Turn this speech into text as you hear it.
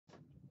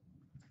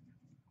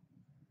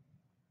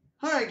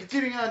All right,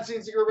 continuing on,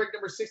 CloutsnChara break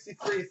number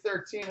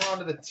 6313. We're on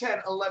to the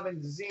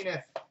 10-11 Zenith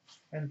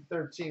and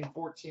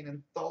 13-14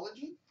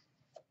 Anthology.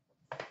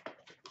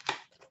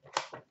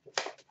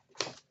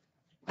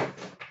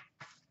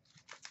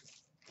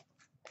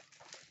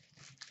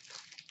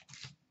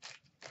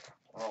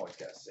 Oh, I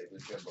gotta save the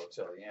jumbo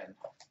till the end.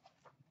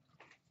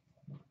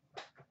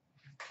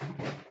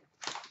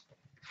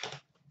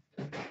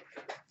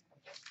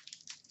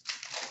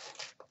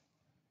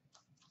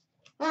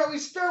 All right, we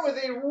start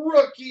with a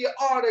rookie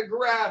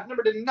autograph,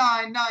 number to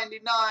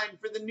 999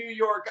 for the New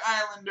York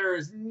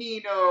Islanders,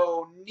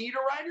 Nino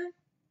Niederreiter.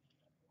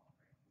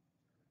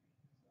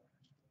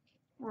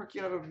 Rookie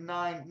out of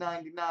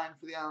 999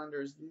 for the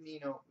Islanders,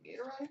 Nino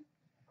Niederreiter.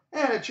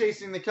 And a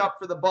chasing the cup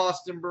for the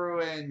Boston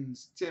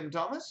Bruins, Tim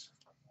Thomas.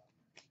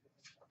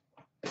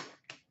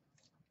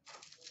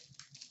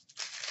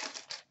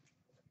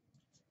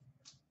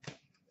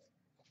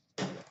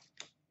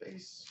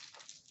 Base.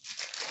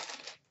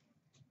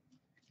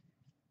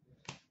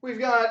 We've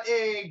got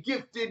a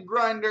gifted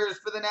grinders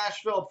for the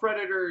Nashville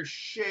Predators,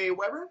 Shea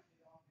Weber.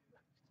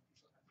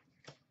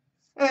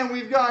 And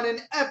we've got an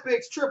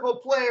Epics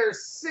triple player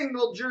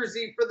single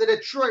jersey for the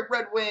Detroit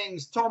Red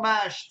Wings,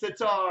 Tomas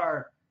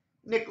Tatar,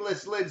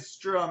 Nicholas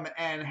Lidstrom,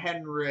 and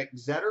Henrik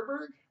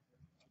Zetterberg.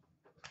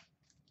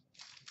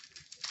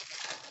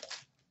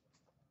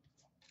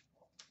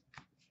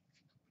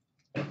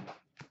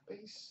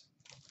 Base.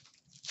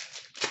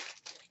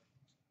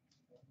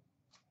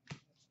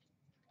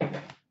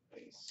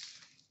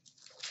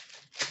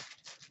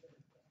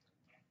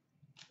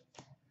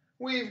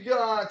 We've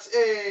got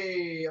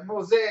a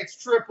Mosaics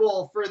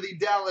triple for the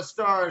Dallas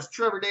Stars,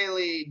 Trevor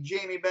Daley,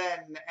 Jamie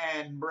Benn,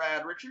 and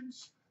Brad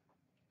Richards.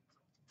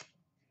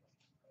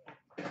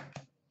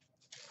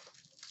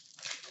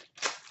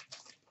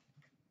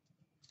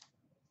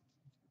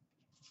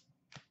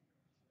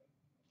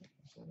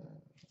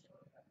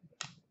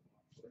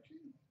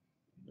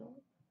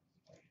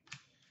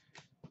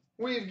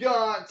 We've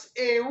got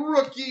a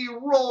rookie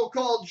roll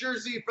call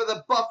jersey for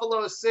the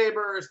Buffalo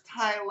Sabres,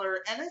 Tyler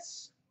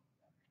Ennis.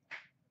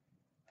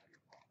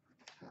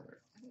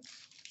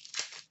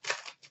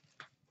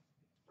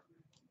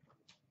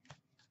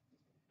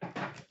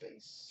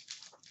 Base.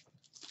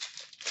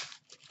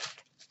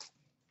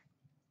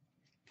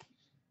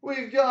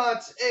 We've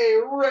got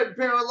a red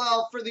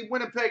parallel for the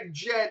Winnipeg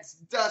Jets,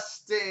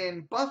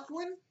 Dustin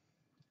Byfuglien.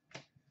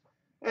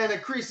 And a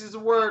creases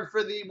word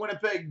for the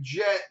Winnipeg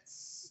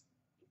Jets,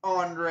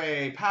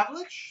 Andre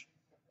Pavlich.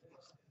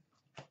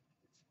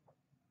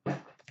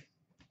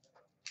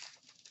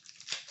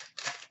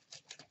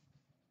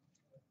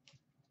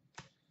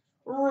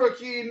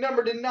 Rookie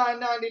number to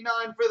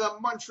 999 for the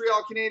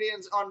Montreal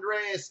Canadiens,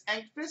 Andreas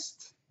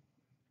Engqvist.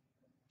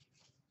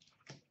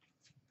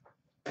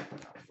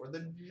 For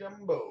the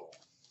jumbo.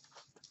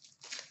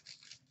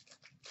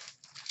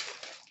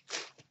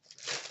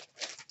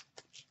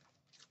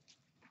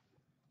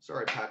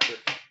 Sorry, Patrick.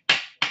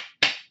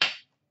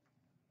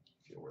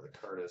 Feel where the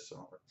card is, so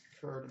I'll put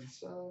the card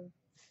inside.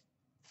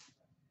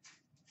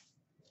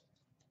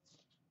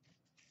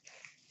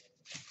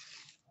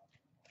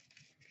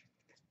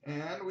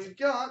 And we've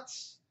got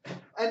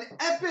an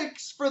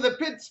Epics for the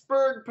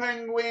Pittsburgh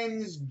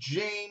Penguins,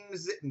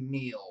 James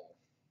Neal.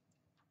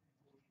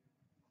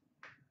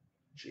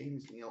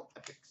 James Neal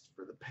Epics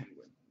for the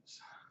Penguins.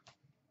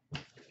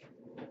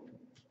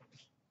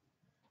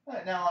 All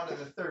right, now on to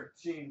the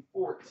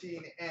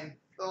 13-14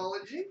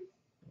 Anthology.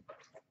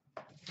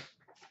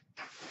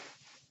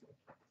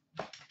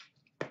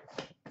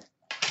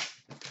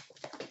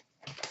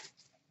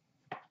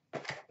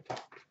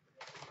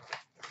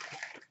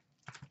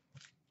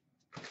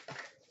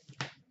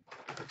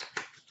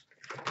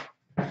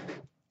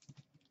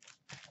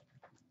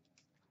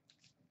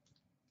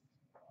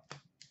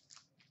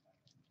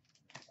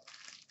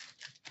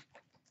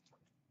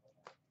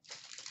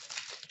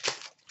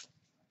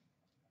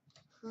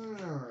 All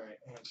right,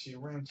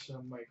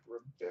 Anti-Ransom, Mike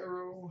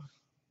Ribeiro.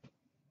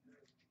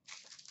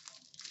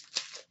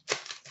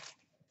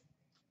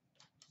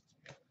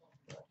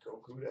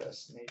 Go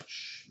Gudas, Nate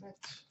Schmidt.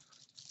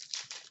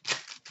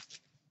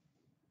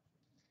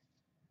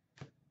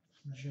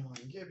 John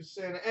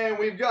Gibson. And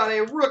we've got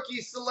a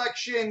rookie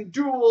selection,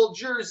 dual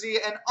jersey,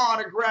 and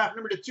autograph,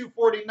 number to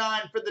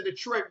 249 for the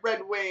Detroit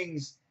Red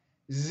Wings,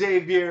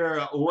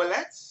 Xavier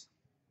Ouellet.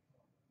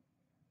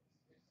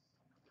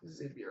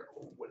 Xavier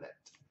Ouellet.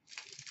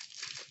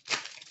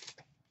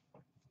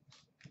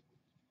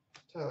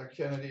 Tyler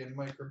Kennedy and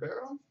Mike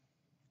Ribeiro.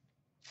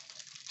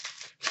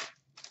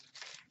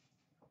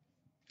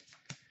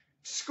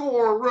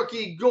 Score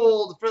rookie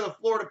gold for the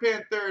Florida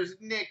Panthers,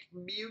 Nick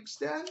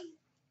Bjugstad.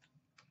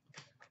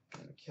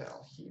 And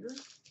Cal Heater.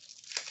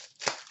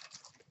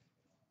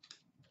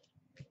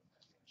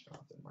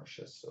 Jonathan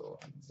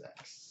Marchessault and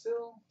Zach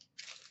Sill.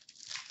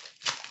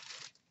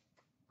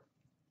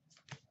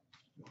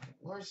 Mike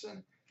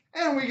Larson.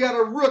 And we got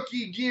a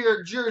rookie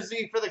gear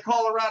jersey for the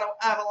Colorado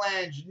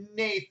Avalanche,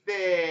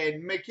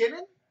 Nathan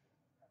McKinnon.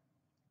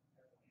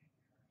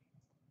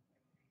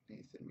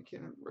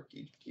 McKinnon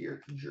rookie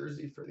gear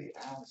jersey for the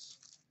Avs.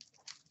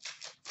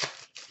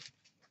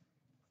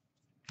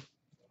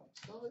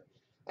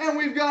 And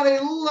we've got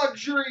a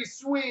luxury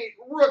suite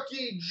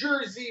rookie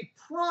jersey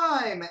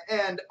prime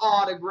and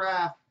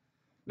autograph.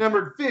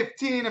 Numbered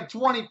 15 of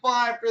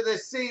 25 for the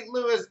St.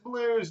 Louis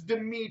Blues,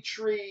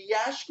 Dmitry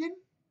Yashkin.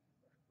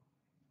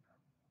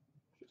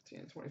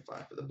 15 of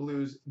 25 for the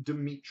Blues,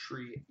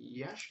 Dmitry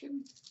Yashkin.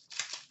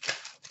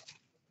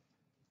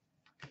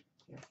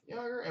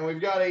 And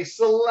we've got a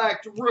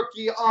select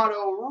rookie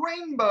auto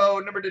rainbow,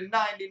 numbered to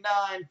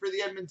 99 for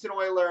the Edmonton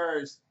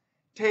Oilers,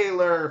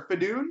 Taylor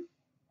Fedun.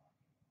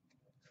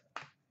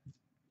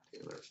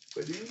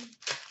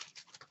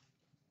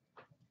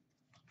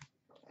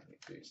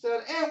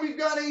 And we've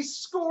got a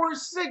score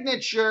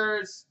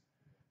signatures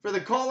for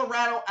the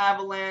Colorado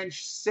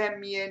Avalanche,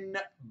 Semyon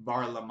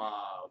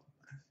Varlamov.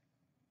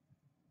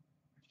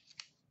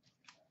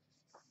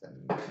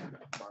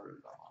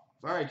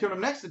 All right, coming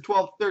up next, the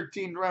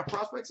 12-13 draft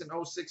prospects and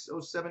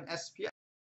 06-07 SPS.